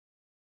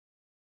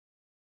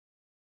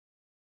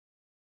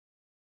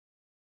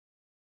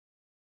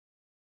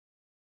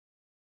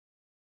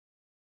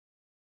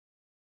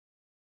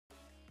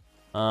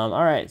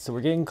Alright, so we're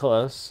getting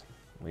close.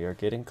 We are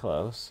getting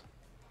close.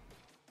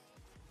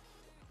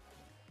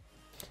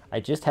 I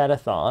just had a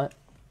thought.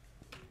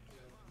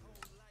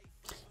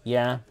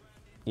 Yeah.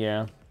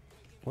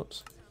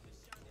 Whoops.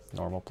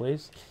 Normal,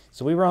 please.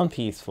 So we were on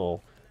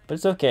peaceful, but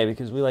it's okay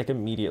because we like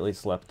immediately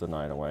slept the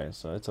night away,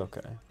 so it's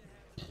okay.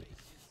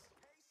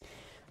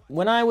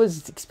 When I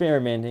was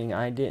experimenting,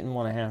 I didn't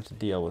want to have to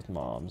deal with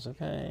mobs,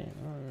 okay?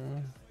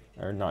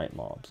 Or night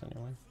mobs,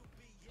 anyway.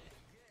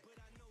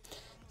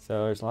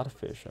 So there's a lot of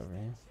fish over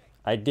here.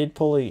 I did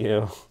pull a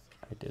U.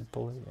 I did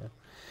pull a U.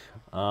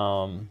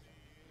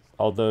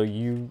 Although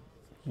you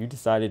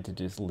decided to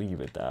just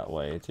leave it that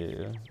way,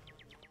 too.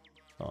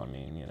 So, I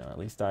mean, you know, at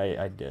least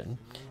I did.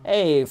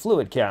 Hey,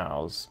 fluid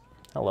cows.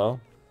 Hello.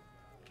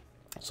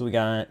 So we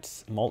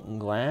got molten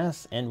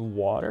glass and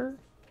water.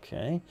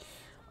 Okay.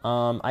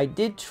 I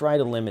did try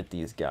to limit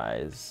these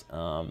guys.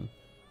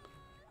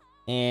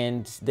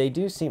 And they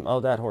do seem... Oh,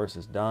 that horse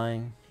is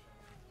dying.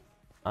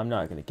 I'm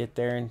not going to get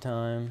there in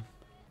time.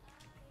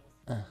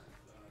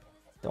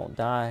 Don't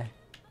die.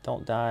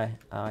 Don't die.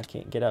 I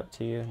can't get up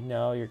to you.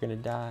 No, you're going to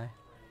die.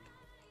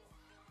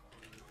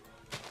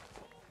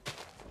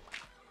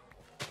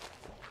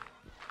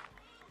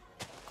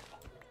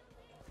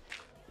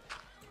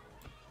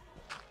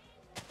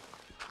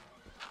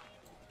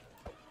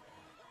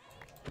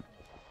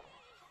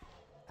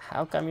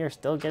 How come you're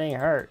still getting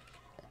hurt?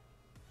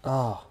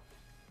 Oh.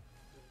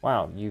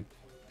 Wow, you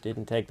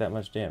didn't take that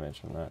much damage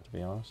from that, to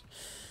be honest.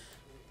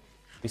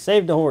 We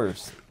saved the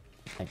horse,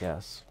 I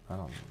guess. I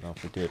don't know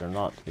if we did or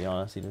not, to be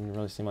honest. He didn't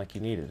really seem like he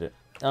needed it.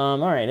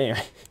 Alright,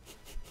 anyway.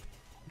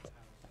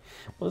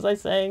 What was I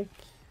saying?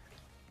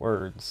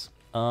 Words.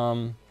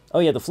 Oh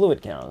yeah, the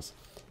fluid cows.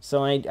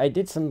 So I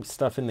did some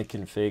stuff in the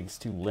configs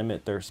to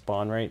limit their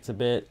spawn rates a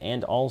bit,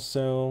 and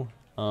also,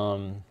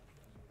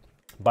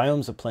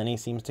 Biomes of Plenty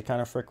seems to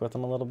kind of frick with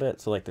them a little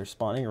bit. So like they're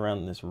spawning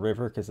around this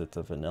river because it's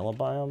a vanilla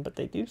biome, but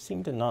they do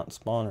seem to not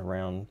spawn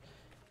around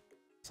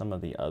some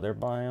of the other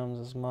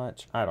biomes as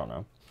much. I don't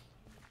know.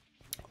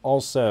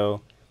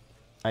 Also,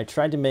 I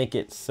tried to make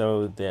it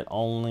so that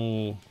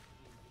only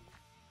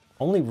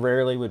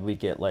rarely would we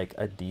get like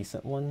a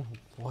decent one.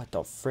 What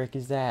the frick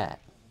is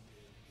that?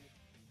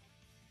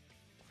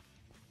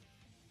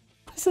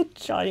 It's a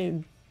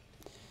giant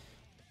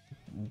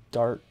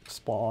dark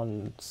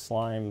spawn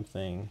slime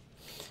thing.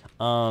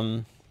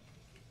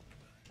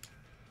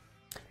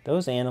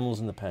 Those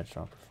animals in the pet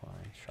shop are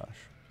fine. Shush.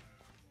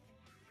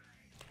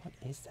 What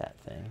is that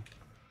thing?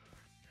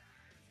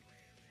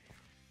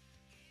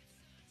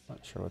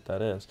 Not sure what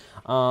that is.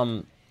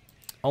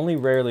 Only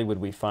rarely would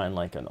we find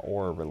like an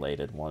ore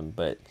related one,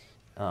 but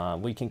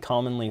we can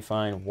commonly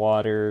find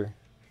water,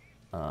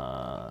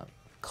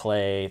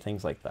 clay,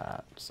 things like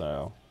that.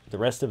 So the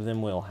rest of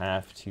them will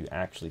have to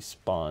actually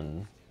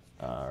spawn,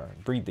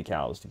 breed the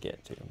cows to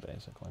get to,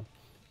 basically.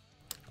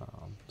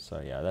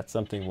 So yeah, that's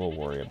something we'll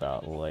worry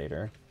about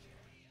later.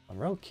 I'm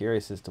real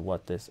curious as to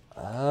what this...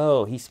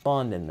 Oh, he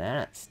spawned in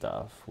that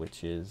stuff,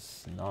 which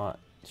is not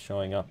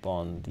showing up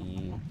on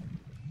the...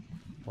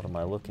 What am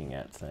I looking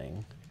at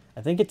thing?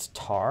 I think it's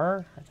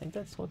tar. I think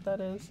that's what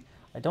that is.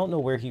 I don't know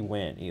where he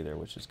went either,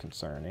 which is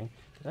concerning.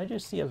 Did I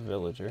just see a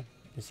villager?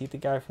 Is he the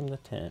guy from the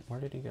tent? Where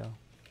did he go?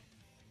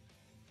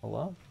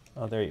 Hello?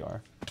 Oh, there you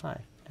are.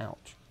 Hi.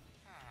 Ouch.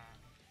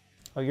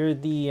 Oh, you're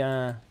the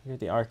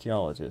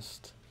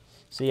archaeologist.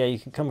 So yeah, you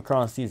can come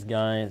across these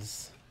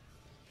guys.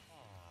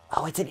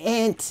 Oh, it's an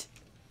ant!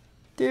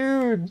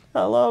 Dude!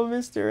 Hello,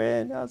 Mr.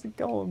 Ant. How's it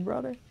going,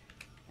 brother?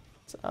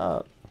 What's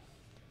up?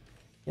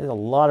 He has a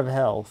lot of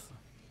health.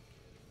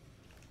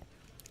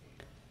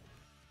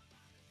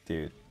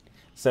 Dude.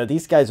 So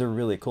these guys are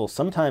really cool.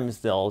 Sometimes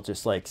they'll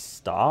just like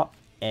stop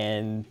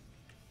and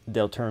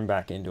they'll turn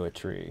back into a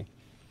tree.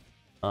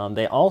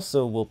 They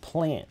also will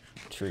plant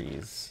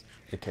trees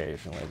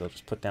occasionally. They'll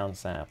just put down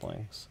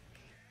saplings.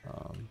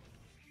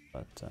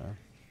 But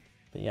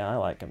yeah, I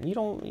like them. You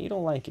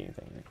don't like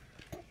anything.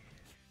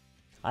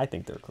 I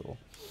think they're cool.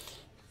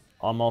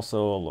 I'm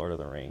also a Lord of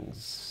the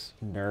Rings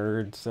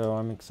nerd, so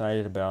I'm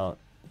excited about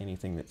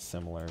anything that's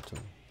similar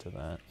to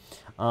that.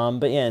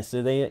 But yeah, so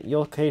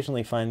you'll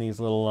occasionally find these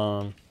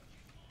little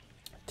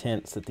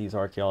tents that these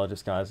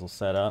archaeologist guys will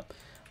set up.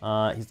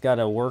 He's got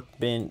a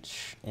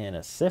workbench and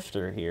a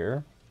sifter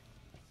here,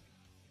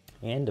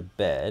 and a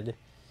bed.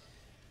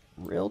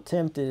 Real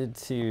tempted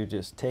to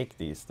just take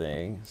these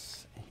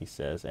things, he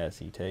says as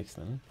he takes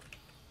them,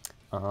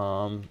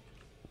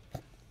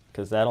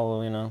 because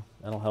that'll, you know,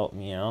 that'll help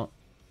me out.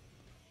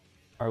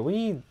 Are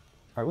we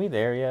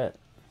there yet?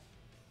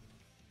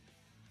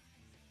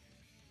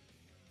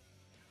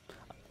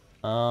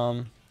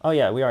 Oh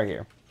yeah, we are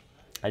here.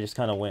 I just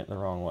kind of went the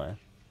wrong way. Is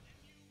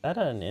that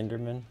an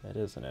Enderman? It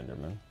is an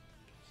Enderman.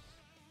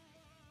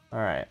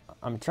 Alright,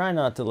 I'm trying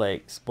not to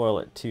like spoil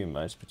it too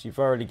much, but you've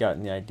already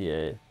gotten the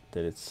idea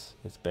that it's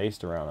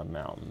based around a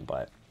mountain,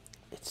 but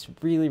it's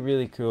really,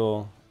 really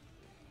cool.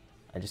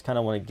 I just kind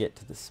of want to get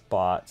to the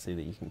spot so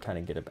that you can kind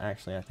of get a...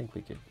 Actually, I think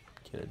we could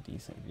get a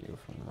decent view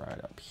from right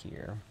up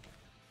here.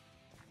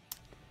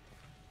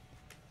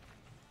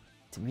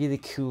 It's a really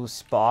cool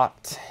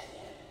spot.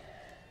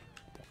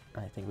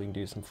 I think we can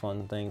do some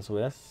fun things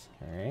with.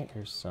 Alright,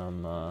 here's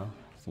some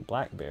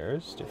black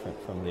bears,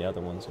 different from the other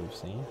ones we've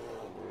seen.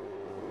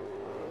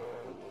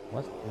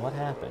 What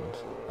happened?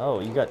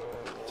 Oh, you got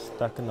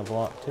stuck in the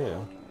block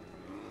too.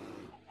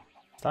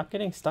 Stop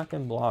getting stuck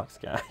in blocks,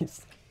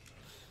 guys.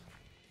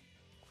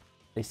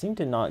 They seem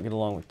to not get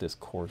along with this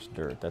coarse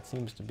dirt. That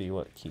seems to be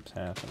what keeps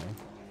happening.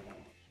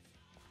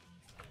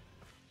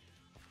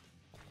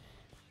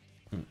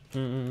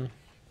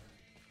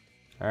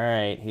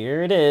 Alright,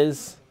 here it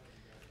is.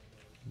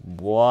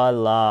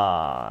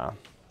 Voila.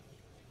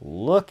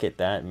 Look at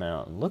that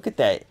mountain. Look at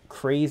that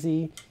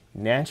crazy,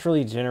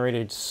 naturally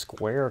generated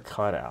square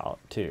cutout,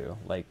 too.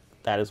 Like,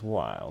 that is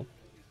wild.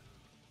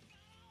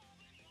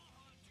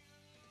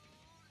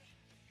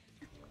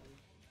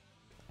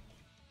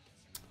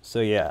 So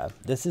yeah,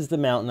 this is the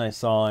mountain I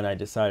saw, and I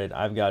decided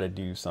I've got to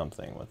do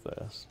something with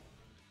this.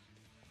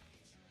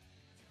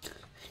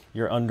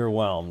 You're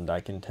underwhelmed, I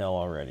can tell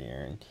already,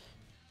 Aaron.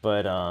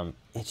 But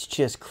it's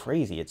just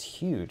crazy. It's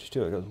huge,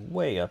 too. It goes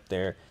way up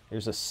there.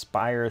 There's a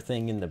spire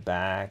thing in the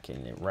back,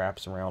 and it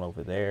wraps around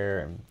over there,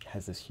 and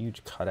has this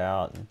huge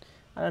cutout. And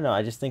I don't know,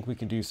 I just think we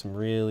can do some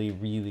really,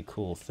 really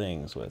cool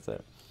things with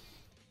it.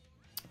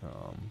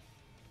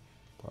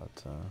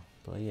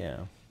 But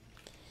yeah.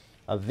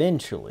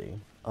 Eventually.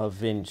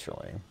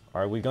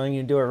 Are we going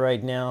to do it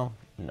right now?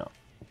 No.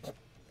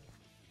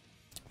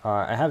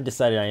 I have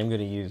decided I am going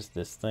to use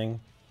this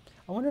thing.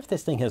 I wonder if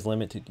this thing has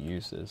limited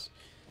uses.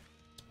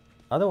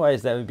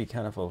 Otherwise, that would be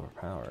kind of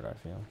overpowered, I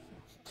feel.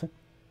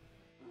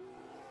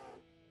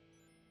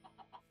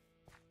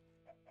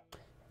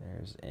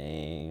 There's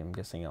I'm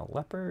guessing a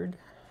leopard.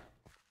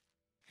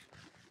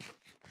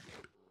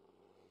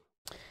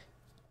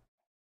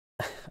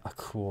 A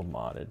cool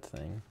modded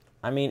thing.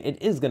 I mean,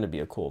 it is going to be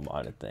a cool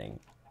modded thing.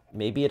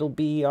 Maybe it'll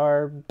be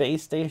our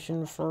base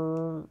station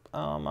for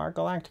our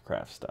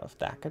Galacticraft stuff.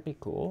 That could be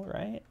cool,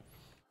 right?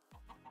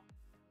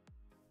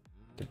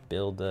 Could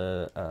build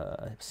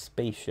a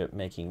spaceship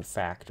making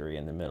factory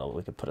in the middle.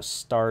 We could put a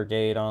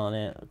Stargate on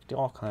it. We could do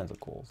all kinds of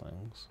cool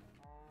things.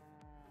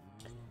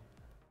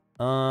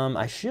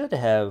 I should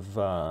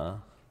have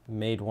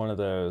made one of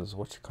those,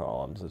 what you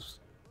call them, those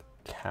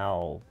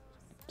cow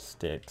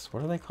sticks.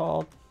 What are they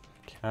called?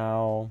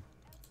 Cow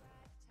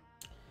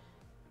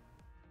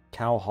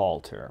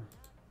halter.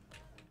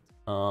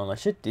 I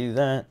should do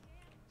that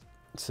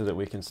so that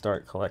we can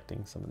start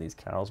collecting some of these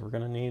cows we're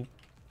gonna need.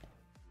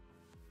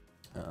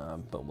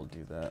 But we'll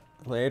do that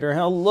later.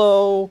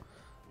 Hello,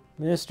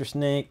 Mr.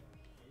 Snake,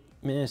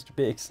 Mr.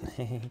 Big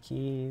Snake.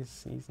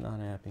 He's not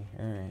happy.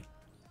 All right.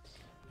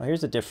 Oh,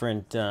 here's a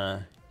different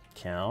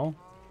cow.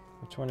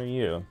 Which one are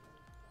you?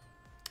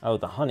 Oh,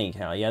 the honey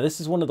cow. Yeah,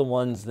 this is one of the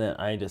ones that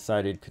I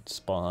decided could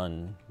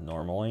spawn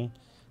normally.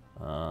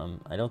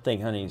 I don't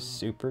think honey's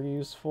super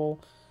useful.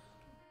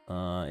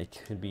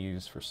 It could be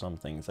used for some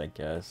things, I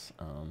guess.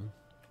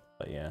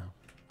 But yeah,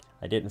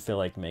 I didn't feel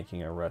like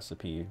making a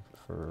recipe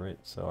for it,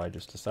 so I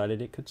just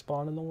decided it could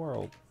spawn in the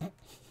world.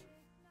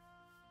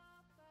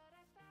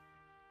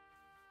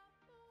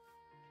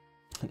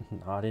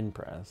 Not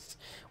impressed.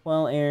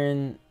 Well,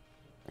 Aaron,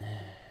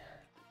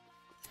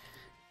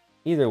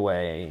 either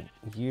way,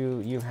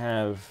 you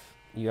have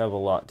a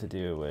lot to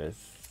do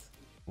with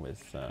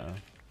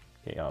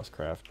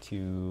Chaoscraft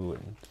 2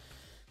 and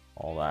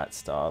all that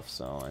stuff,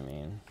 so I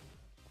mean,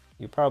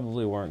 you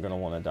probably weren't going to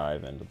want to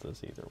dive into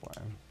this either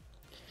way.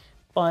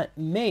 But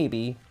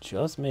maybe,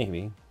 just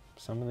maybe,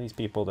 some of these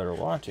people that are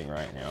watching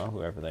right now,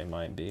 whoever they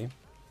might be,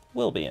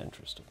 will be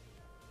interested.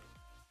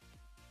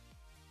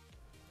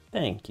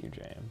 Thank you,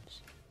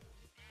 James.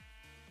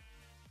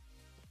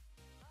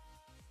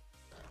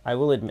 I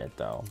will admit,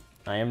 though,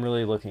 I am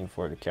really looking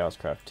forward to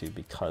Chaoscraft 2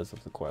 because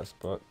of the quest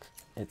book.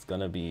 It's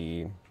gonna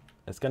be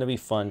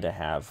fun to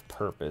have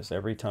purpose.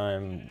 Every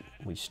time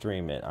we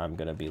stream it, I'm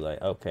gonna be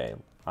like, okay,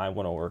 I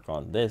want to work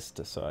on this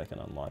so I can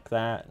unlock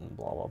that, and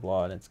blah blah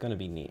blah, and it's gonna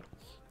be neat.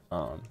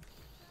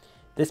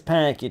 This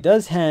pack, it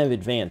does have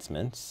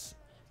advancements,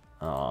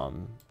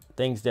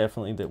 things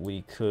definitely that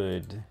we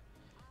could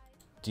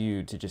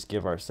do to just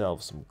give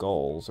ourselves some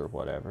goals or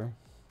whatever.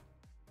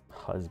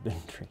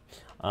 Husbandry.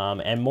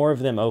 And more of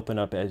them open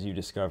up as you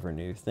discover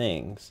new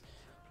things,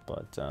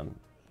 but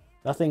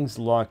nothing's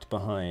locked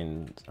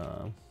behind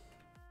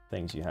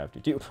things you have to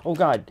do. Oh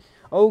god!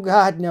 Oh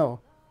god, no!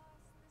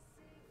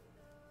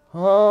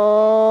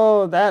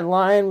 Oh, that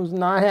lion was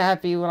not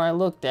happy when I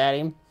looked at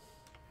him.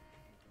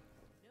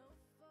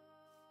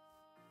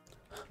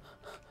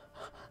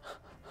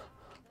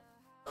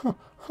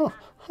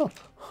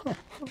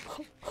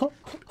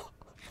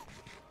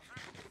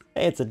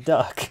 Hey, it's a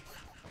duck.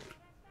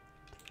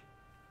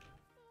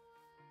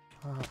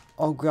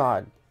 Oh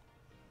god.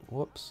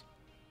 Whoops.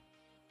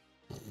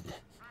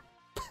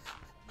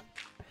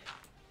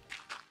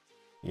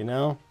 You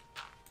know,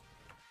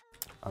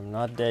 I'm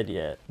not dead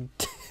yet.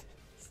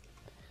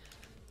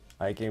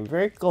 I came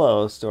very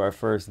close to our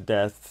first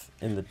death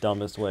in the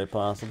dumbest way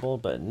possible,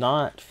 but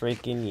not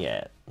freaking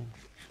yet.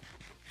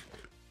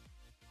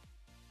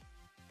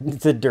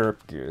 It's a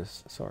derp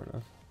goose, sort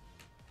of.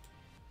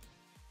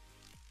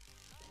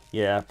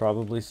 Yeah,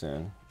 probably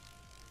soon.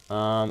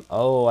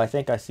 Oh, I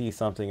think I see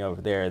something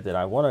over there that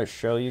I want to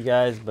show you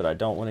guys, but I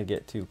don't want to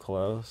get too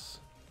close.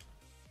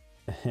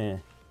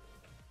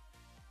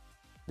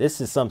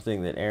 This is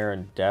something that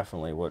Aaron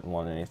definitely wouldn't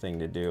want anything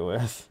to do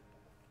with.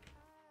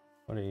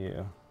 What are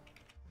you?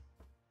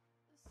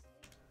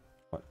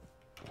 What?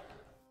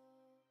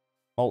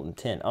 Molten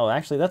tin. Oh,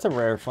 actually, that's a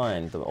rare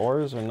find. The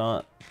ores are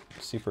not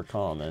super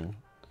common.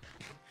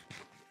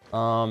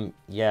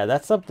 Yeah,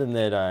 that's something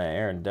that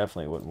Aaron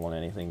definitely wouldn't want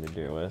anything to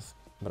do with.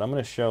 But I'm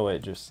gonna show it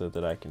just so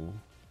that I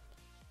can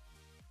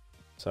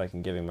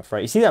give him a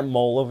fright. You see that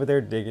mole over there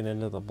digging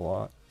into the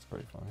block? It's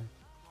pretty funny.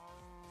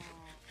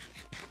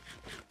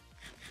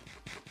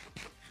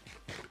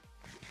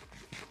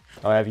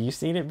 Oh, have you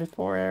seen it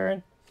before,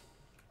 Aaron?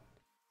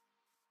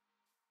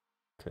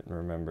 Couldn't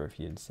remember if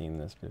you had seen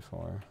this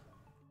before.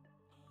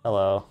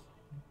 Hello.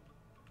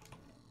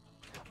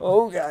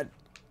 Oh, God.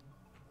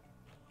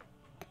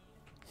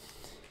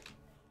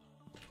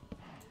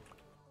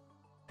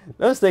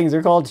 Those things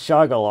are called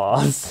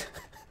shogoloths.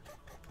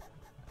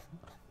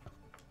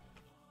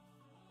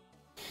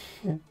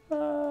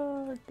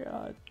 Oh,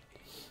 God.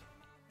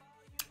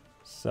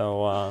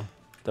 So,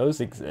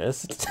 those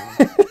exist.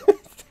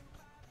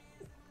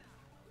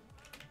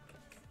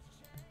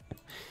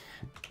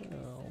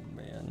 Oh,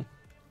 man.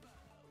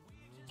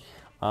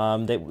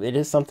 It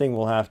is something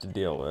we'll have to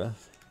deal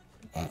with.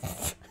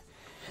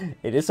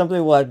 It is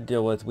something we'll have to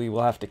deal with. We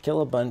will have to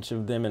kill a bunch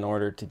of them in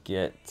order to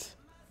get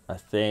a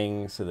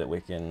thing so that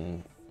we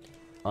can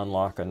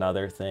unlock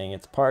another thing.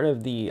 It's part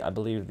of the, I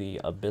believe,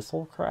 the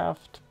Abyssal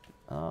Craft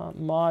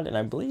mod, and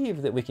I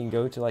believe that we can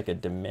go to like a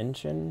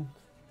dimension,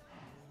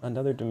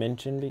 another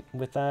dimension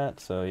with that.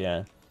 So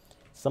yeah,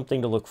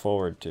 something to look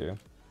forward to.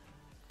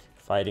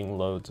 Fighting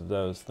loads of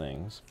those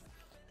things.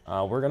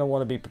 We're gonna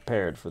want to be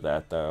prepared for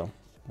that, though.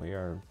 We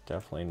are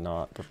definitely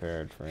not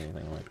prepared for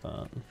anything like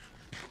that.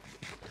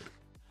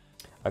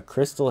 A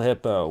crystal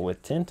hippo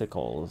with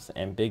tentacles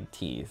and big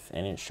teeth,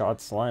 and it shot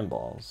slime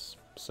balls.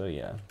 So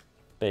yeah,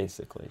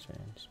 basically,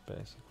 James,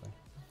 basically.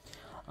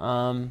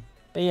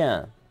 But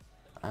yeah,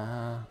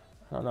 I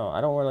don't know.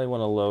 I don't really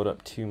want to load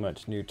up too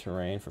much new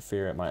terrain for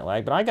fear it might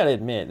lag. But I gotta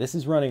admit, this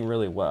is running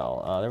really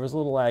well. There was a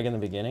little lag in the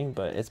beginning,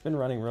 but it's been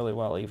running really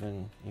well,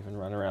 even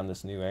running around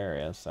this new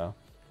area. So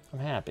I'm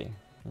happy.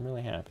 I'm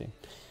really happy.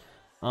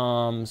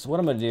 So what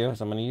I'm gonna do is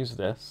I'm gonna use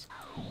this.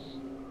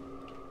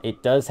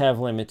 It does have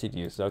limited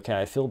use.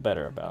 Okay, I feel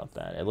better about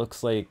that. It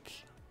looks like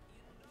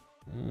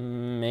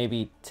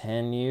maybe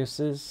 10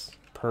 uses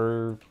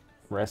per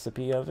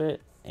recipe of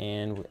it.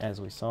 And as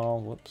we saw,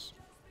 whoops,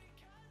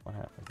 what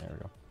happened? There we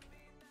go.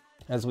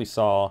 As we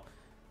saw,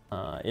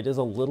 it is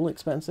a little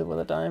expensive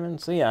with a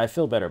diamond. So yeah, I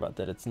feel better about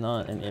that. It's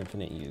not an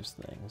infinite use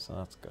thing, so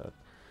that's good.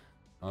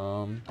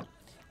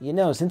 You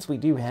know, since we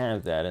do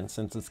have that, and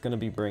since it's going to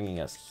be bringing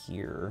us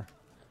here,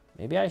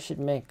 maybe I should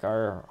make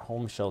our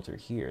home shelter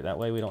here. That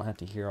way we don't have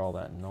to hear all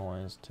that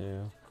noise,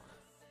 too.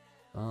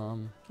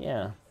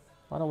 Yeah,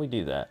 why don't we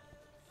do that?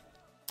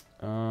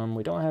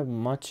 We don't have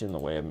much in the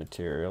way of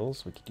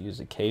materials. We could use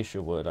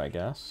acacia wood, I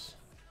guess.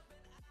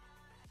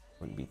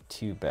 Wouldn't be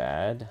too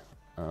bad.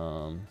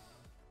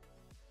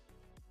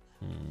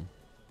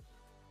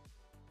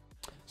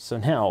 So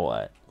now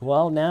what?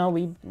 Well, now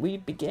we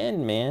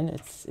begin, man.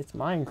 It's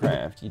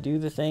Minecraft. You do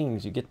the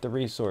things, you get the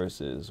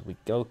resources. We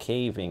go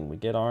caving, we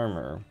get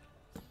armor.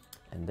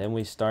 And then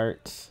we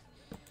start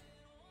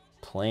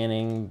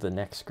planning the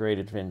next great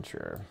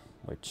adventure,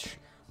 which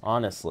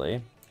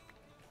honestly,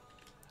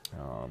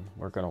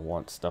 we're gonna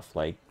want stuff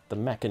like the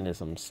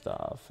mechanism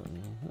stuff,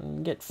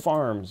 and get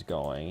farms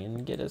going,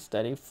 and get a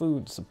steady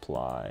food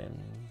supply, and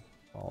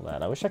all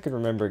that. I wish I could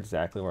remember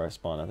exactly where I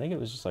spawned. I think it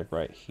was just like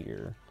right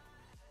here.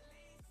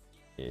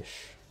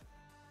 Ish.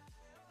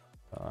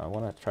 I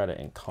want to try to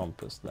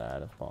encompass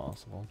that if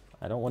possible.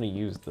 I don't want to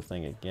use the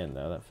thing again,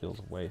 though. That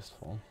feels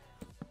wasteful.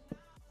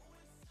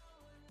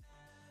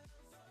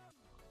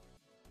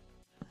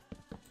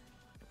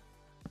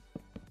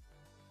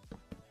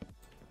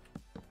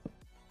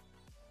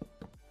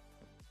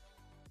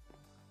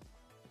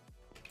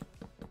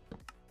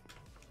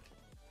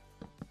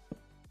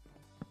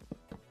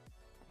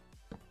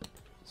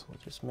 So we'll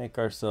just make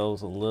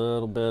ourselves a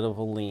little bit of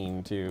a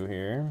lean-to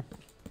here.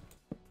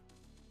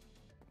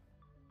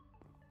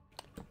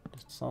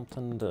 Just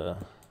something to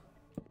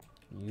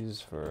use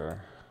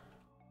for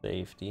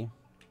safety.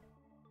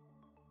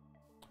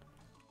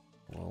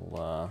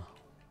 We'll,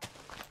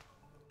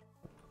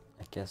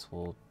 I guess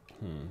we'll,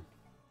 we'll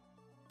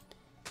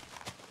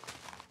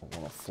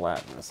want to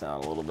flatten this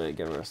out a little bit,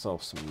 give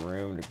ourselves some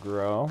room to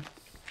grow.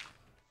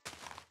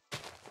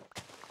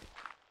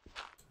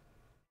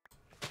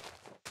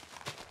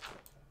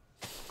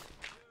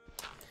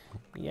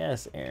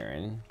 Yes,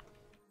 Aaron,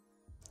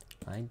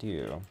 I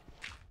do.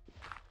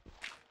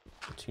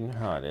 But you know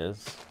how it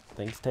is.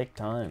 Things take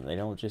time. They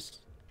don't just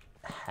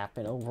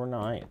happen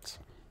overnight.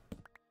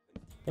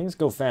 Things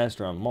go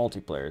faster on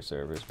multiplayer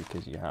servers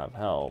because you have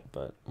help,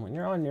 but when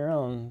you're on your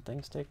own,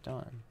 things take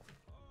time.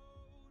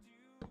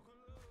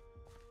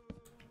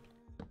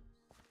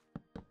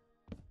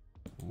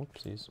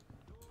 Whoopsies.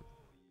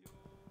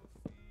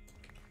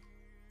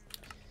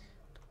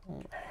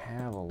 Don't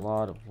have a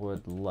lot of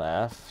wood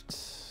left.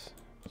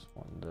 Just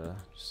wanted to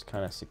just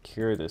kind of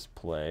secure this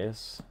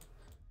place.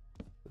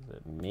 So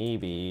that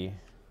maybe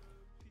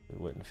we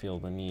wouldn't feel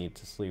the need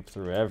to sleep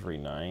through every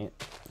night.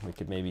 We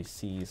could maybe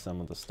see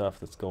some of the stuff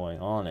that's going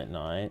on at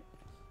night.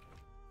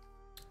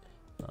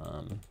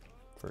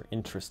 For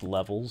interest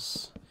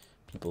levels,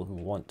 people who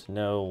want to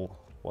know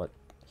what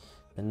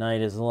the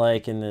night is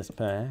like in this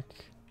pack.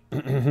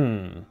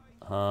 Okay.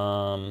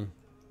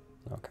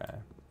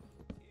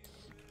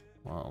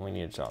 Well, we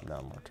need to chop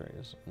down more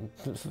trees.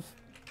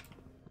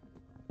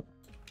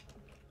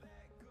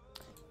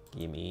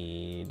 Give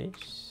me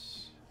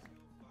this.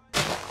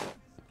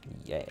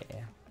 Yeah.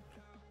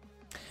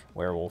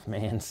 Werewolf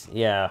mans.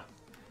 Yeah.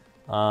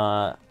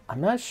 I'm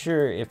not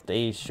sure if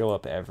they show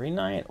up every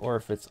night or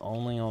if it's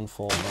only on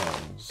full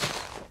moons.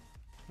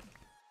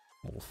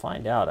 We'll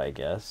find out, I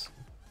guess.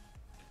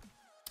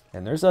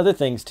 And there's other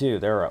things too.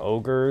 There are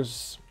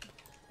ogres.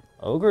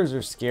 Ogres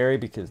are scary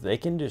because they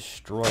can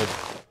destroy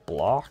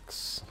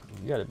blocks.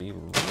 You gotta be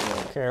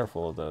real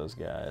careful of those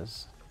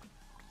guys.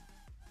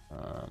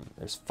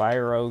 There's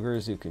fire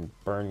ogres who can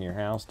burn your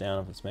house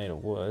down if it's made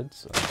of wood.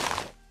 So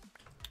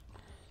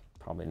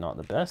probably not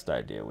the best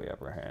idea we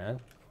ever had.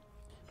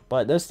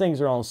 But those things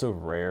are also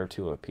rare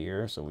to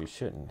appear, so we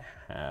shouldn't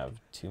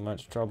have too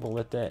much trouble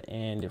with it.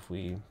 And if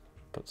we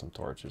put some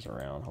torches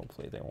around,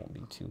 hopefully they won't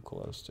be too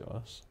close to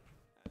us.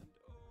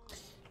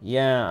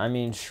 Yeah, I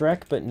mean,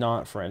 Shrek, but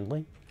not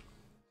friendly.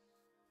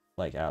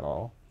 Like, at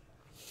all.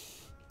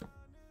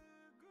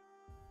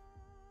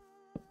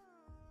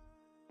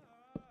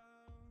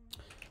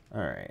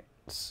 Alright,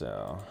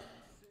 so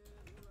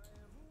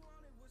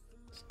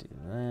let's do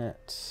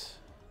that.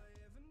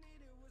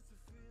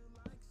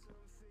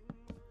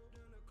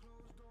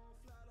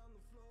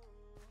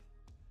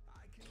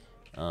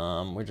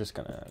 We're just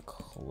gonna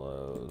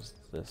close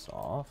this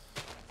off.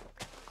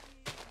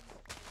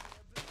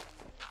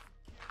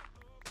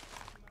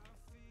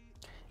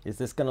 Is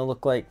this gonna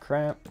look like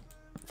crap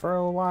for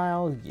a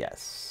while?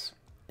 Yes.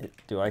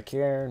 Do I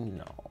care?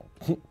 No.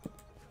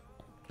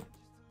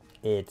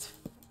 It's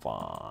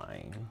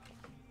fine.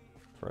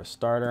 For a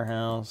starter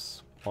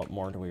house, what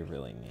more do we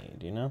really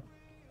need, you know?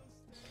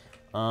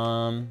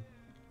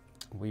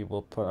 We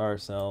will put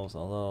ourselves a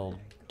little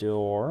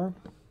door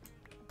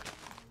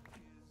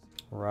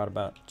right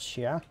about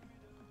here.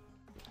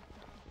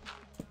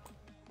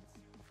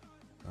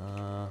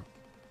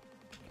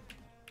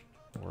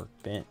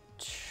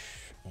 Workbench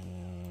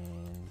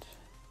and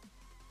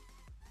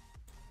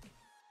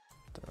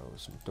throw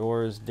some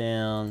doors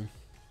down.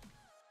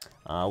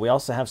 We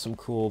also have some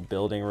cool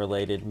building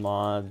related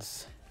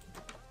mods.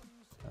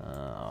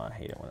 I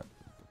hate it when it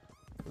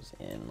goes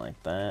in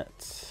like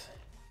that.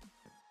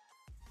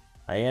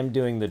 I am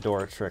doing the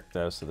door trick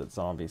though, so that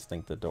zombies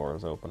think the door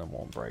is open and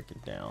won't break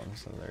it down.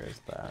 So there is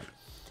that.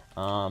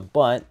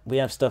 But we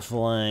have stuff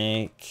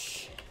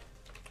like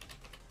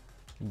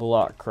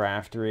block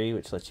craftery,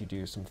 which lets you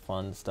do some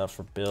fun stuff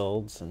for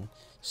builds, and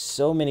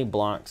so many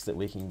blocks that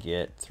we can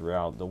get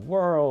throughout the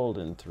world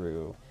and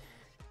through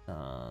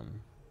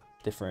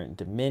different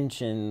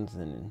dimensions.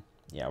 And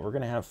yeah, we're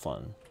gonna have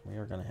fun. We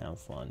are gonna have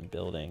fun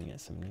building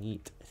some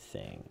neat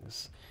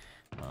things.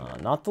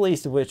 Not the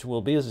least of which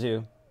will be a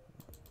zoo.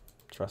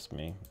 Trust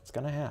me, it's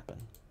gonna happen.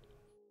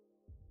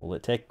 Will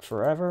it take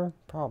forever?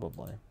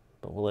 Probably.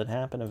 But will it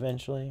happen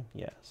eventually?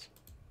 Yes.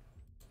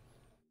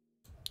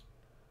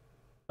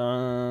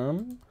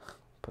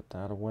 Put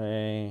that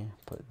away.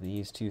 Put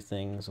these two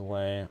things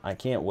away. I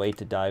can't wait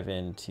to dive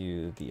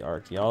into the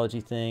archaeology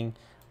thing.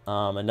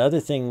 Another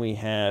thing we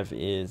have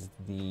is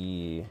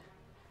the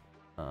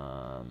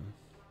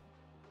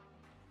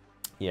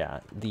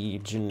the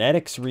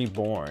genetics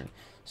reborn.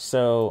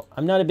 So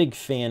I'm not a big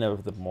fan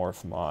of the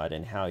morph mod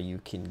and how you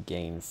can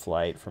gain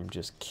flight from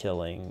just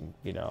killing,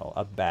 you know,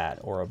 a bat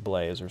or a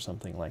blaze or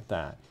something like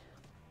that.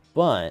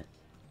 But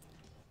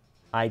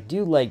I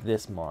do like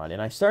this mod,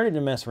 and I started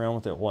to mess around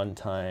with it one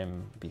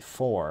time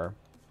before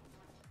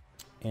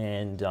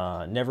and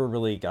never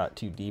really got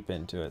too deep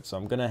into it. So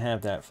I'm gonna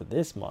have that for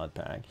this mod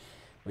pack,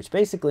 which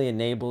basically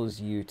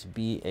enables you to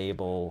be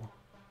able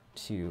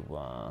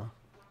to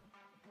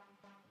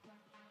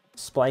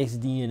splice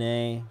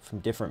DNA from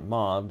different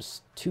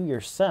mobs to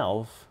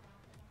yourself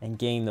and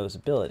gain those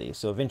abilities.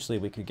 So eventually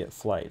we could get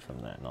flight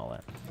from that and all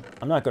that.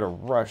 I'm not going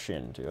to rush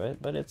into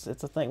it, but it's a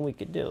thing we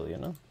could do, you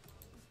know?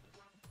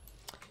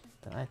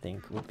 That I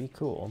think would be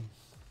cool.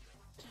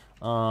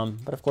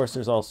 But of course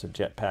there's also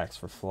jetpacks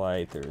for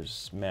flight.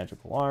 There's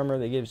magical armor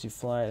that gives you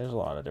flight. There's a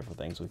lot of different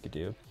things we could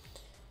do.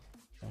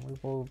 And we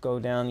will go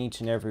down each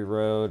and every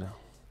road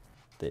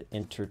that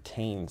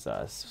entertains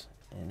us.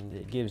 And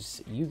it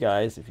gives you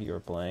guys, if you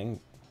are playing...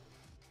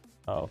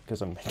 Oh,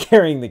 because I'm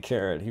carrying the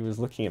carrot. He was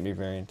looking at me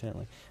very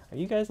intently. Are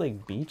you guys,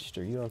 like, beached?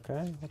 Are you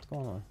okay? What's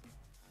going on?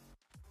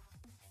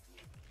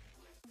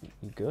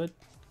 You good?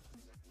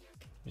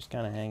 Just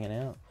kind of hanging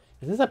out.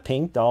 Is this a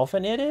pink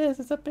dolphin? It is!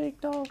 It's a pink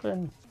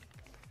dolphin!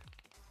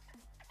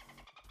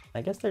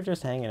 I guess they're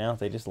just hanging out.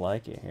 They just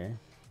like it here.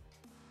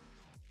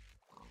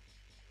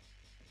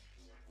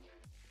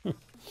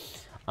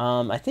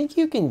 I think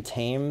you can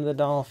tame the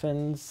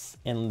dolphins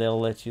and they'll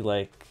let you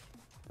like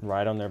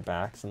ride on their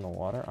backs in the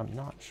water. I'm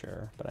not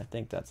sure, but I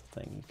think that's a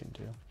thing you can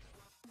do.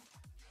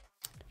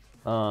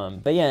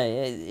 But yeah,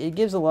 it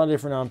gives a lot of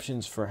different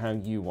options for how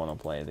you want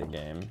to play the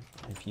game.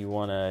 If you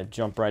want to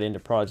jump right into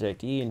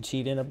Project E and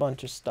cheat in a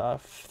bunch of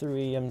stuff through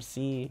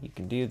EMC, you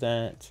can do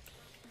that.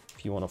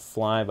 If you want to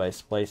fly by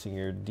splicing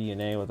your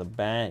DNA with a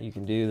bat, you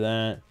can do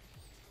that.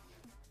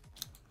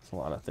 It's a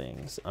lot of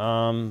things.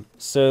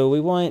 So we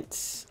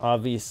want,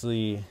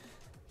 obviously,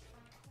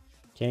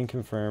 can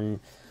confirm,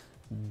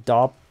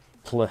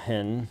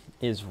 Doppelhen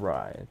is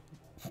right.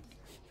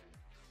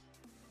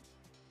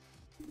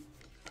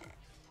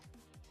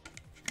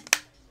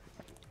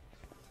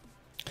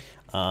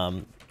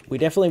 We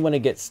definitely want to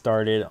get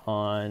started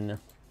on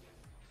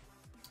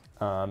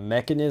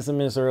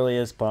mechanism as early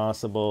as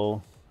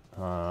possible.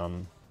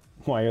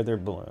 Why are there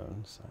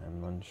balloons?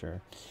 I'm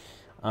unsure.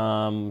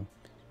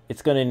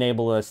 It's going to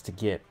enable us to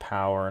get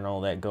power and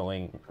all that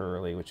going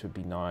early, which would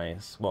be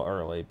nice. Well,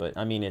 early, but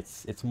I mean,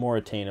 it's more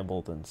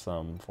attainable than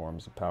some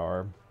forms of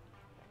power.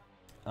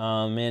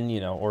 And, you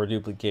know, ore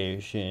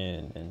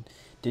duplication and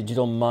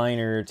digital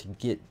miner to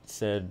get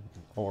said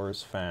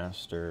ores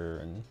faster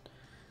and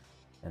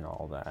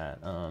all that.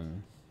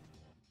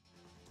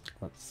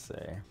 Let's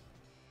see.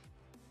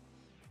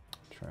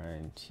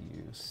 Trying to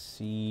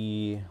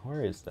see,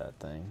 where is that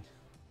thing?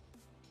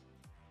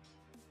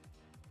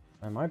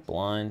 Am I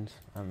blind?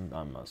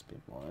 I must be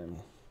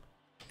blind.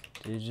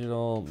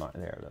 Digital,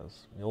 there it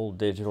is. The old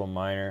digital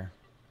miner.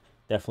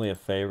 Definitely a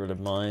favorite of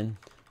mine.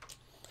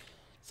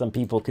 Some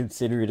people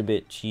consider it a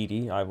bit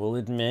cheaty, I will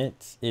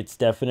admit. It's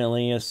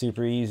definitely a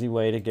super easy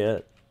way to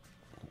get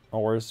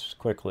ores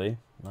quickly.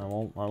 I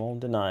won't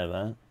deny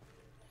that.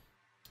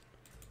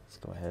 Let's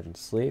go ahead and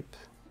sleep.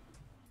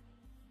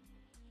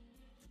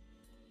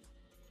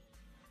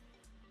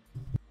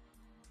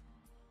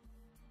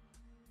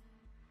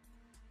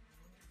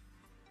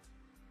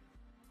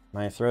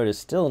 My throat is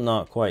still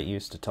not quite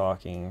used to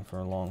talking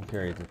for long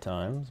periods of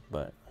time,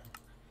 but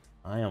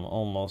I am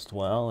almost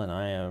well, and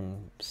I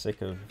am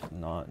sick of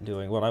not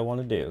doing what I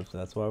want to do, so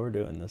that's why we're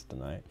doing this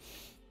tonight.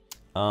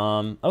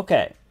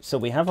 Okay, so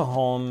we have a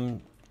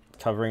home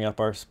covering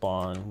up our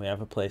spawn. We have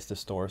a place to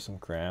store some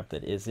crap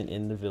that isn't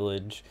in the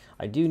village.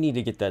 I do need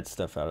to get that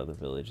stuff out of the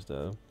village,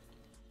 though.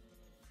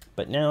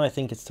 But now I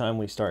think it's time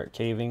we start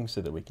caving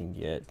so that we can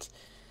get,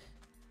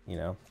 you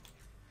know,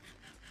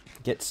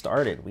 get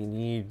started. We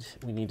need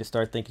to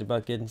start thinking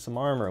about getting some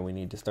armor. We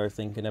need to start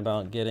thinking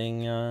about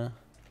getting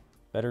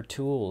better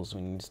tools.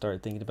 We need to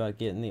start thinking about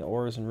getting the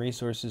ores and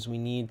resources we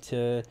need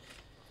to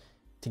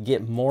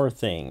get more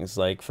things.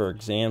 Like, for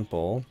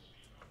example,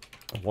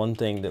 one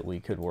thing that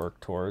we could work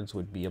towards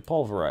would be a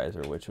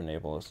pulverizer, which would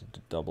enable us to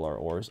double our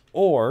ores.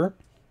 Or,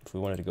 if we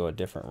wanted to go a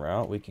different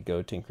route, we could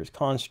go Tinker's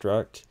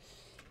Construct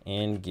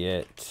and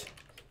get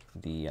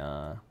the,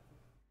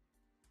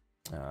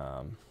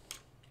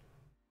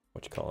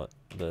 what you call it?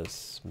 The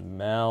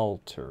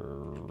smeltery.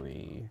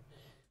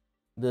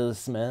 The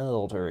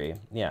smeltery.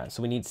 Yeah,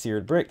 so we need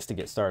seared bricks to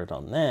get started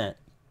on that.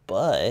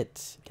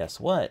 But, guess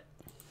what?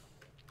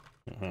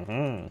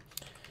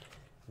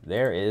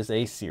 There is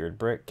a seared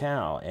brick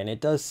cow, and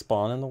it does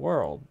spawn in the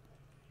world.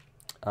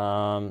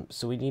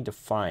 So we need to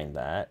find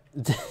that.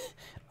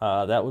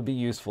 That would be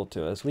useful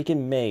to us. We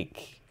can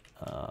make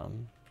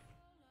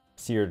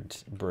seared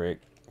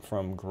brick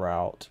from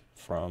grout,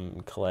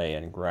 from clay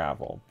and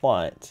gravel,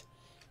 but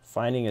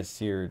finding a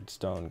seared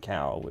stone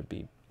cow would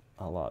be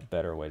a lot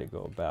better way to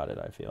go about it,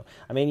 I feel.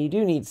 I mean, you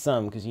do need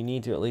some, because you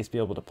need to at least be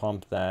able to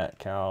pump that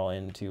cow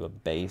into a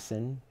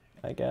basin,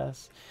 I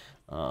guess.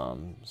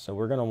 So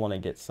we're gonna want to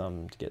get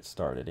some to get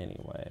started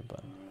anyway,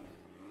 but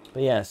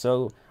yeah,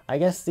 so I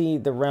guess the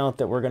route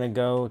that we're gonna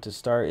go to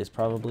start is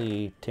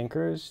probably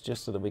Tinker's,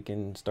 just so that we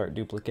can start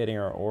duplicating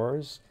our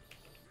ores,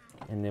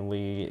 and then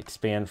we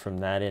expand from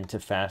that into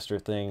faster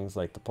things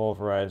like the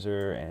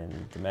pulverizer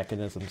and the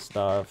mechanism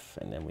stuff,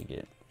 and then we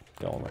get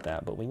going with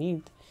that. But we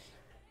need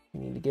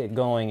to get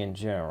going in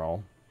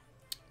general.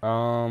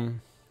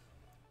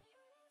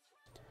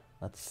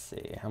 Let's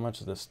see, how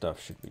much of this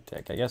stuff should we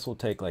take? I guess we'll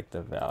take like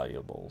the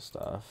valuable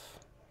stuff.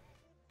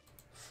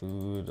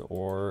 Food,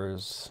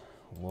 ores,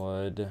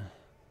 wood.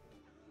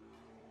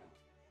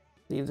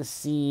 Leave the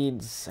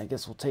seeds. I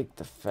guess we'll take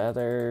the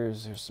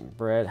feathers. There's some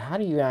bread. How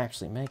do you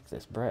actually make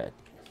this bread?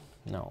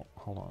 No,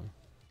 hold on.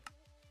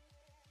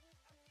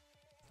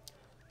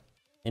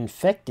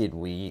 Infected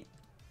wheat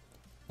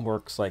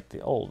works like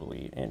the old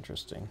wheat.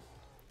 Interesting.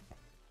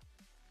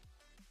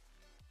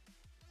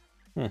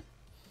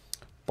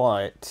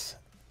 But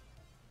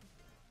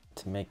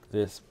to make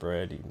this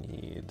bread, you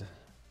need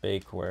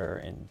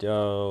bakeware and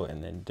dough,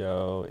 and then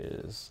dough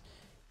is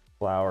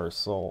flour,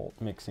 salt,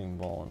 mixing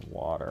bowl, and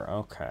water.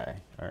 Okay,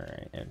 all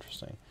right,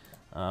 interesting.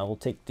 We'll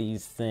take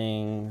these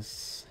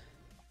things,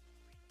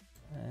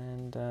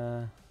 and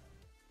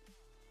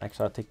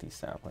actually I'll take these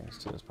saplings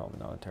too. It's probably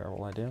not a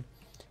terrible idea.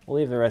 We'll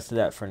leave the rest of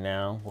that for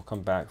now. We'll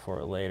come back for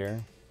it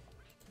later.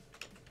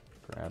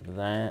 Grab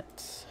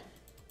that.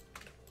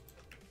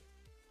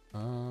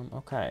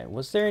 Okay.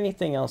 Was there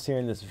anything else here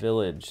in this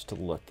village to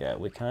look at?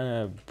 We kind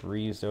of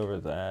breezed over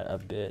that a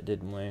bit,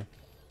 didn't we?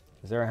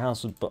 Is there a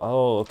house with...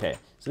 Oh, okay.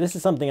 So this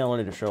is something I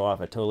wanted to show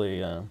off. I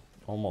totally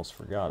almost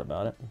forgot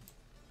about it.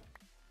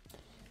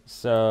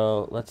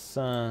 So let's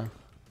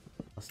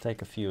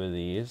take a few of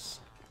these.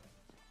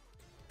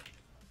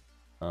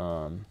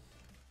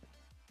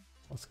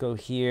 Let's go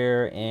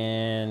here,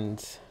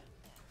 and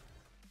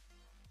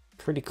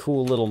pretty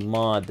cool little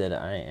mod that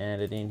I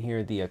added in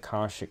here, the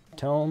Akashic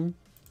Tome.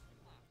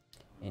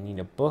 You need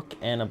a book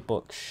and a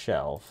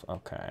bookshelf.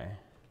 Okay.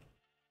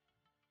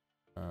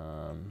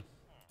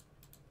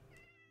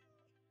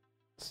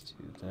 Let's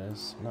do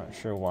this. I'm not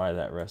sure why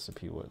that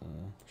recipe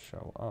wouldn't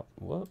show up.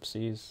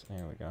 Whoopsies.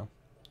 There we go.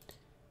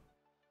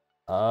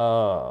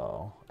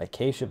 Oh,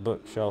 Acacia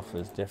bookshelf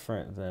is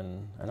different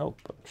than an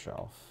oak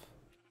bookshelf.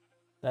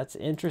 That's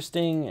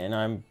interesting, and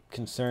I'm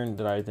concerned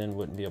that I then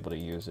wouldn't be able to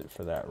use it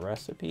for that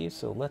recipe.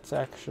 So let's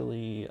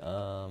actually,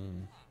 yeah,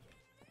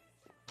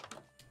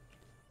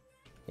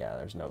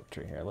 there's an oak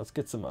tree here. Let's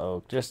get some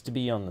oak just to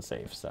be on the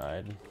safe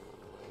side.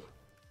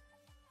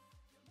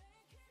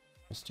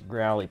 Mr.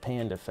 Growly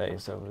Panda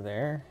Face over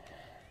there,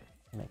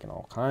 making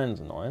all kinds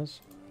of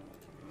noise.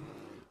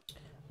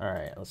 All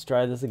right, let's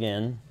try this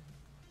again.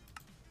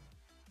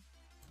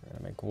 We're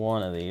gonna make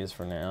one of these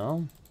for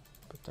now.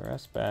 Put the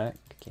rest back.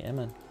 Come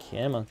on,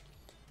 come on.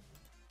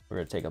 We're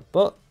gonna take a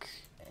book,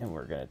 and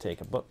we're gonna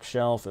take a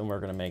bookshelf, and we're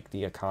gonna make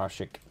the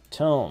Akashic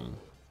Tome.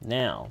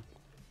 Now,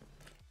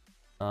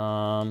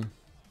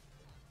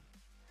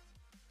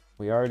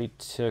 we already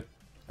took,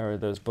 or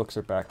those books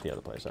are back the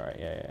other place. All right,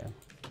 yeah.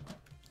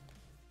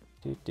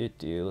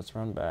 Let's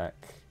run back.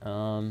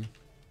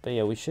 But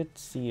yeah, we should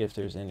see if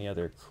there's any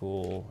other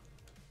cool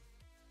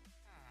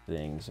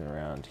things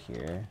around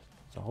here.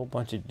 There's a whole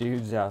bunch of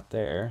dudes out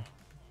there.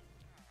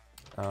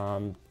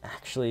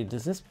 Actually,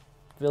 does this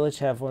village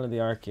have one of the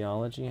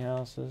archaeology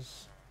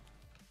houses?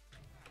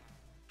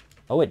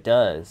 Oh, it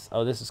does.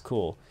 Oh, this is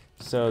cool.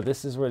 So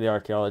this is where the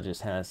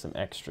archaeologist has some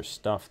extra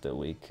stuff that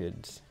we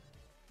could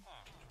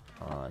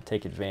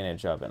take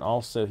advantage of. And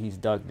also, he's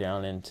dug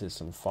down into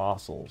some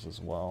fossils as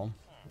well,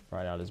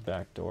 right out his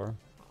back door.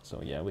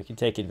 So yeah, we can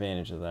take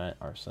advantage of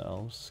that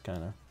ourselves.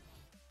 Kind of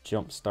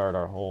jumpstart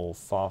our whole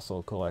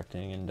fossil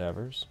collecting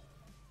endeavors.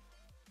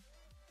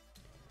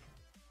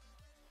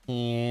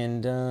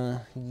 And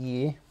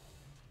yeah,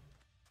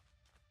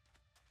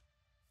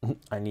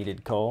 I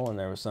needed coal, and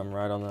there was some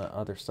right on the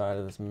other side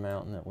of this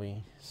mountain that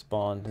we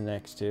spawned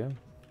next to.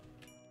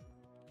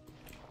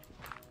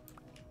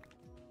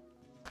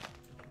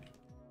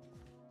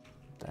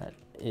 That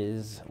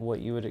is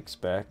what you would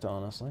expect,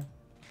 honestly.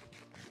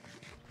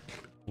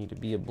 Need to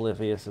be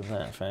oblivious of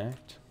that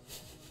fact.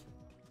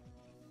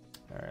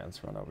 Alright,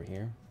 let's run over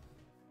here.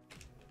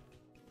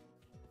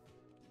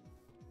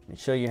 Let me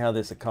show you how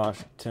this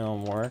Akashic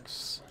Tome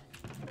works.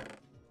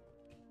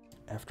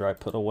 After I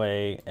put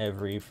away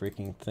every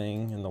freaking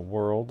thing in the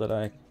world that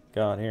I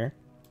got here.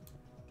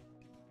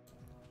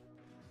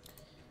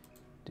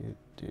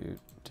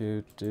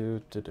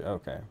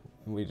 Okay,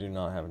 we do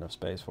not have enough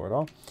space for it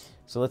all.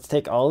 So let's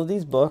take all of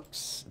these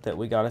books that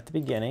we got at the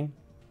beginning,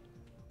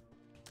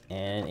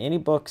 and any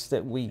books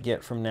that we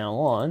get from now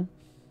on.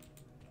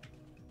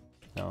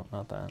 No,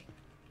 not that.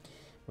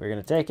 We're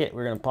going to take it,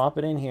 we're going to pop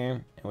it in here,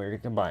 and we're going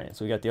to combine it.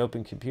 So we got the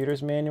Open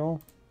Computers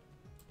Manual.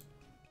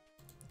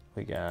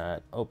 We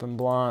got Open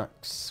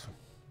Blocks,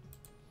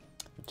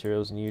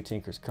 Materials in U,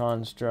 Tinker's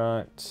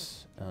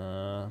Construct,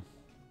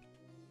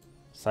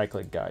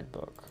 Cyclic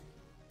Guidebook.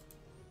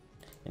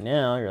 And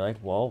now you're like,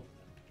 well,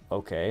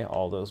 okay,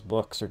 all those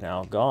books are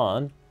now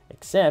gone,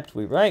 except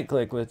we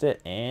right-click with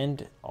it,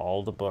 and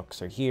all the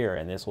books are here,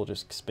 and this will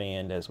just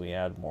expand as we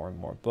add more and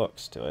more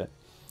books to it.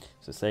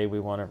 So say we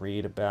want to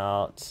read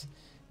about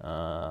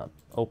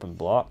Open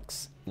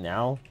Blocks.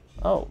 Now,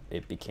 oh,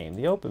 it became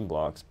the Open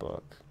Blocks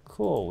book.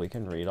 Cool, we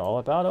can read all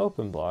about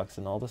Open Blocks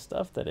and all the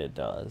stuff that it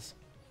does.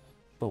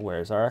 But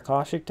where's our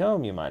Akashic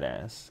Tome, you might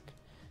ask?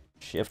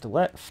 Shift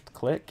left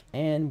click,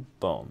 and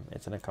boom,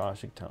 it's an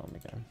Akashic Tome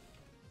again.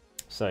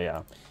 So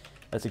yeah,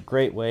 that's a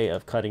great way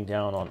of cutting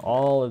down on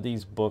all of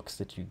these books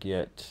that you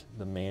get,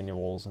 the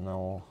manuals and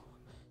all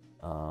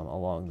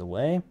along the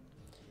way.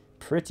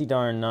 Pretty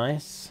darn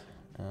nice.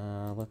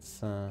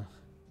 Let's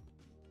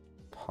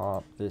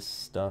pop this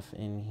stuff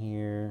in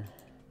here.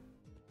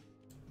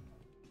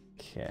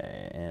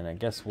 Okay, and I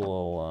guess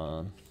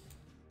we'll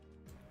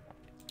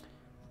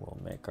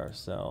make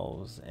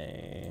ourselves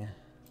a...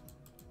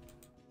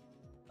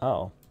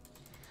 Oh,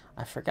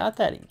 I forgot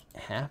that it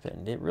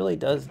happened. It really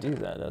does do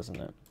that, doesn't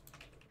it?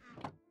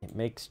 It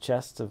makes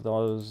chests of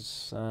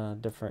those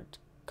different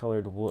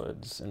colored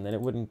woods, and then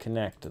it wouldn't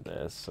connect to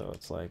this, so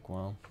it's like,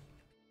 well,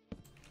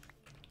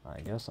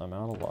 I guess I'm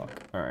out of luck.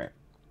 Alright.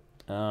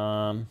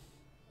 We'll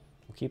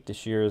keep the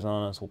shears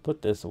on us. We'll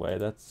put this away.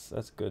 That's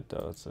good,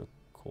 though. It's a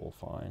cool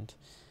find.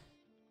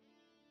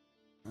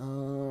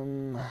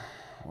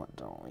 What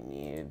don't we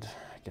need?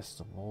 I guess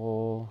the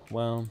wool.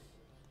 Well,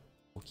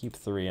 we'll keep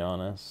 3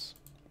 on us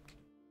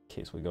in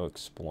case we go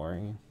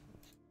exploring.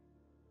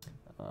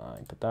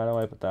 Put that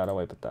away, put that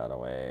away, put that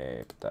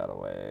away, put that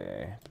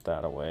away, put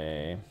that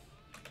away.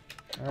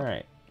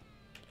 Alright.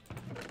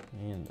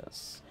 And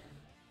this.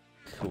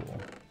 Cool.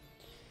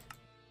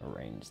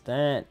 Arrange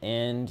that,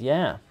 and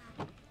yeah.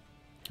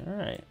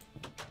 Alright.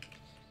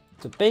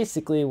 So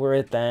basically, we're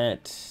at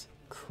that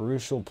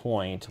crucial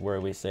point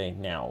where we say,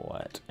 now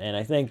what? And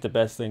I think the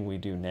best thing we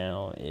do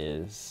now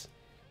is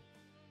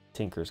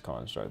Tinker's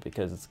Construct,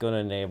 because it's going to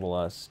enable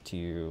us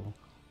to,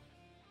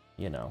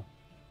 you know,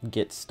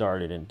 get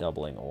started in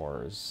doubling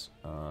ores.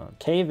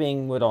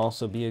 Caving would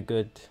also be a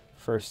good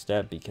first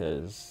step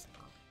because,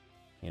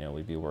 you know,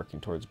 we'd be working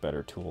towards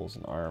better tools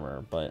and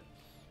armor, but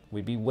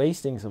we'd be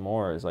wasting some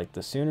ores. Like,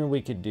 the sooner we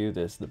could do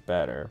this, the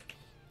better.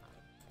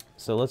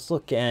 So let's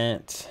look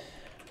at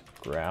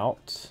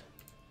grout.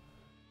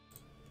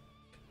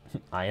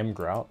 I am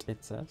grout,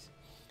 it says.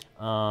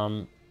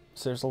 So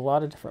there's a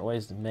lot of different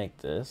ways to make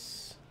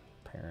this,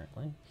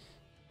 apparently.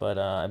 But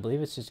I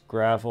believe it's just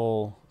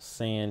gravel,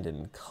 sand,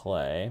 and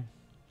clay.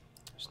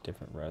 There's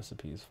different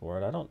recipes for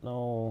it. I don't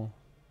know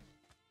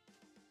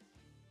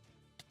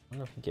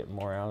if we get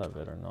more out of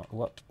it or not.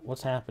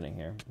 What's happening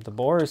here? The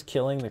boar is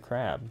killing the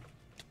crab.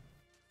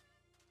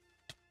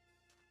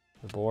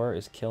 The boar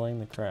is killing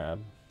the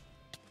crab.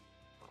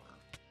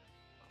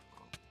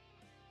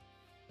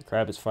 The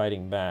crab is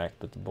fighting back,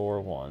 but the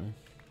boar won.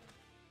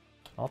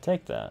 I'll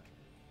take that.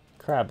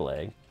 Crab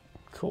leg.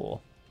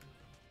 Cool.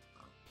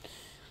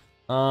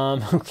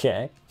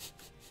 Okay.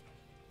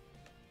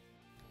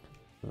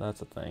 So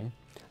that's a thing.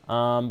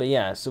 But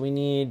yeah, so we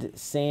need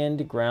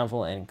sand,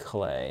 gravel, and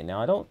clay.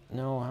 Now, I don't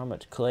know how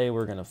much clay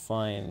we're going to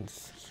find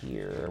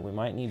here. We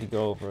might need to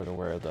go over to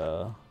where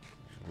the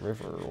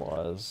river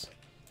was.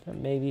 There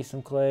may be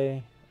some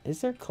clay.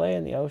 Is there clay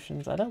in the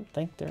oceans? I don't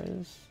think there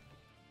is.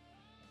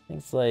 I think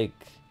it's like...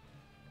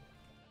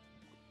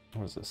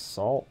 what is this?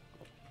 Salt?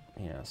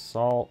 Yeah,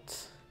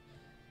 salt...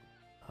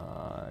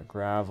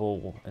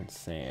 gravel and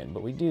sand,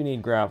 but we do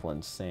need gravel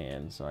and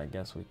sand, so I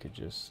guess we could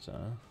just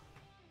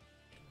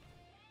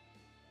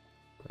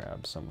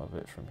grab some of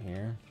it from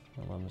here.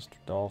 Hello, Mr.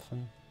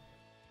 Dolphin.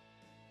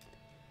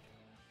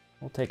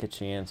 We'll take a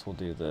chance. We'll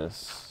do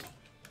this.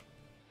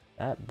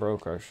 That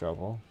broke our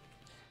shovel.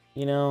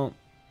 You know,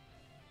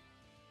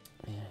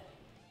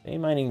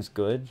 vein mining's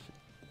good,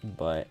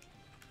 but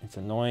it's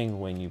annoying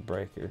when you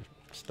break your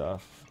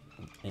stuff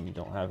and you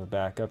don't have a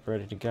backup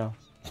ready to go.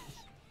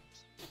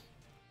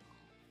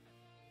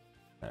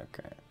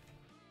 Okay.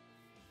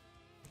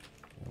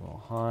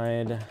 We'll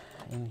hide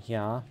in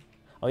here.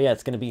 Oh yeah,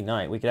 it's gonna be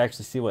night. We could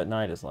actually see what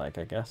night is like,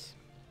 I guess.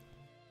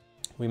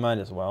 We might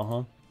as well,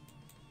 huh?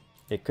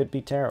 It could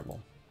be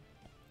terrible.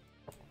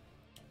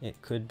 It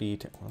could be...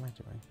 what am I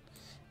doing?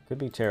 It could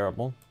be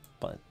terrible,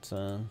 but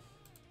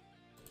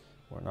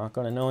we're not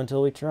gonna know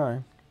until we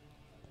try.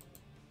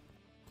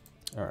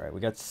 Alright,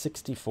 we got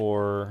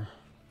 64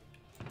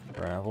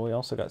 gravel. We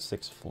also got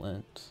 6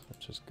 flint,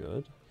 which is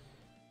good.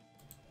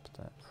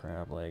 That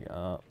crab leg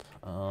up.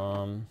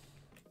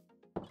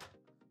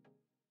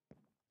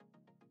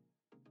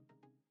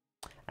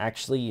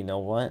 Actually, you know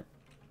what?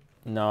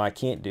 No, I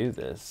can't do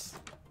this.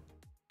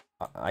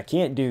 I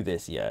can't do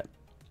this yet.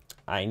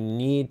 I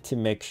need to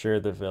make sure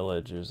the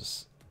village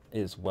is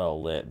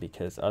well lit,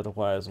 because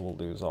otherwise we'll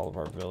lose all of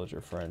our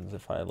villager friends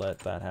if I let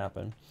that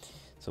happen.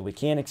 So we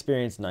can't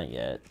experience night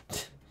yet.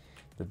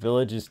 The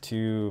village is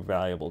too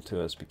valuable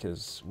to us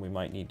because we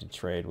might need to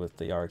trade with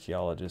the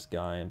archaeologist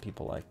guy and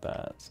people like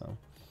that. So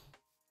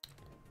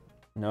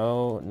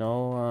no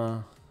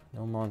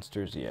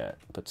monsters yet,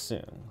 but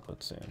soon.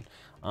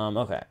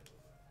 Okay.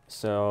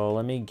 So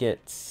let me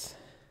get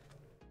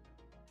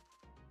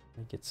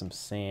some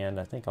sand.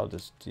 I think I'll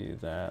just do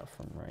that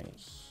from right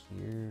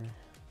here.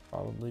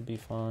 Probably be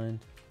fine.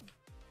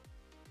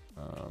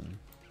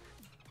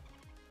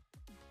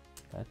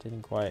 That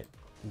didn't quite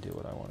do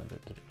what I wanted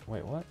it to do.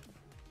 Wait, what?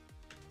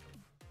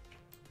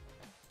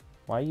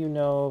 Why you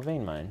know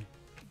vein mine?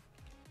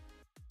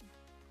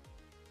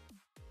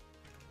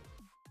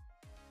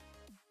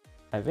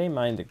 I vein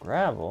mined the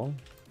gravel.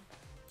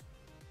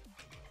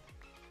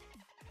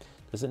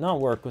 Does it not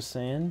work with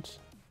sand?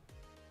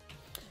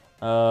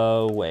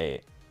 Oh,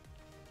 wait.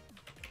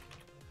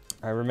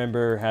 I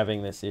remember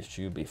having this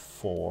issue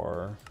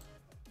before.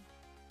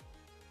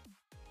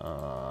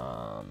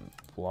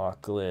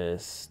 Block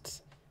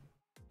list,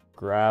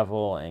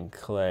 gravel and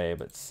clay,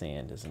 but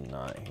sand is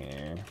not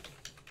here.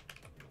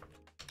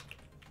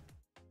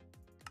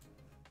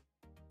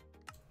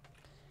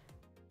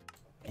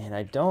 And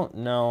I don't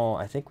know,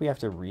 I think we have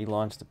to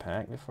relaunch the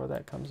pack before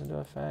that comes into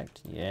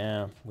effect.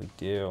 Yeah, we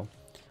do.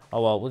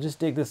 Oh well, we'll just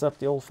dig this up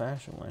the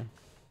old-fashioned way.